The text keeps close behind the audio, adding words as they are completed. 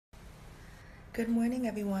Good morning,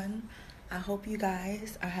 everyone. I hope you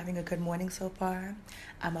guys are having a good morning so far.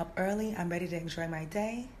 I'm up early. I'm ready to enjoy my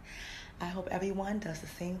day. I hope everyone does the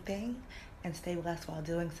same thing and stay blessed while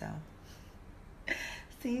doing so.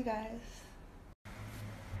 See you guys.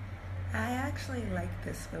 I actually like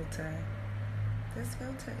this filter. This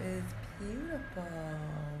filter is beautiful.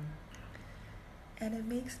 And it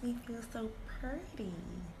makes me feel so pretty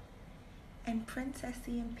and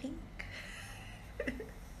princessy and pink.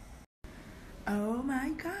 Oh my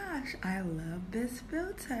gosh, I love this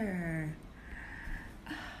filter.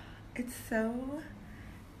 It's so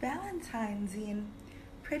Valentine's-y and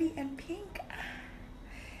pretty and pink.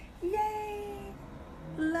 Yay!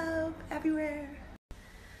 Love everywhere.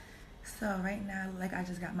 So right now, like I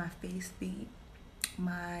just got my face beat.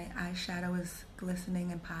 My eyeshadow is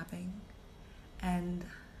glistening and popping. And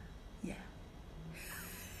yeah.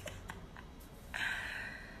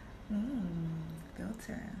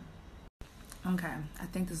 Filter. Okay, I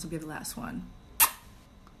think this will be the last one.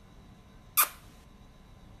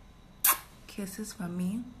 Kisses from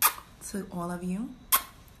me to all of you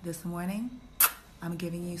this morning. I'm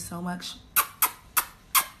giving you so much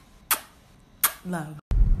love.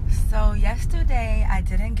 So yesterday I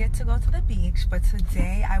didn't get to go to the beach, but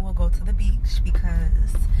today I will go to the beach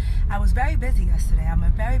because I was very busy yesterday. I'm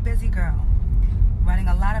a very busy girl, running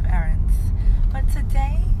a lot of errands. But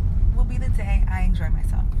today will be the day I enjoy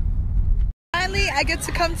myself. Finally, I get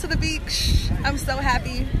to come to the beach. I'm so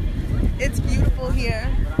happy. It's beautiful here.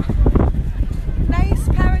 Nice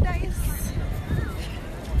paradise.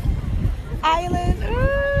 Island.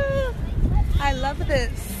 Ooh, I love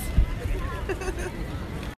this.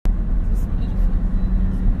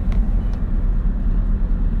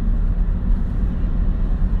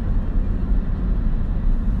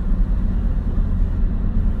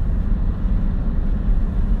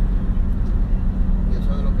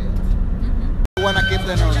 Want to give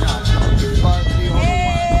them or not, but the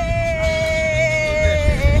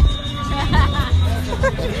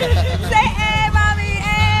Say hey, mommy,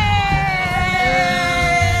 hey!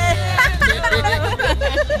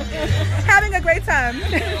 Having a great time.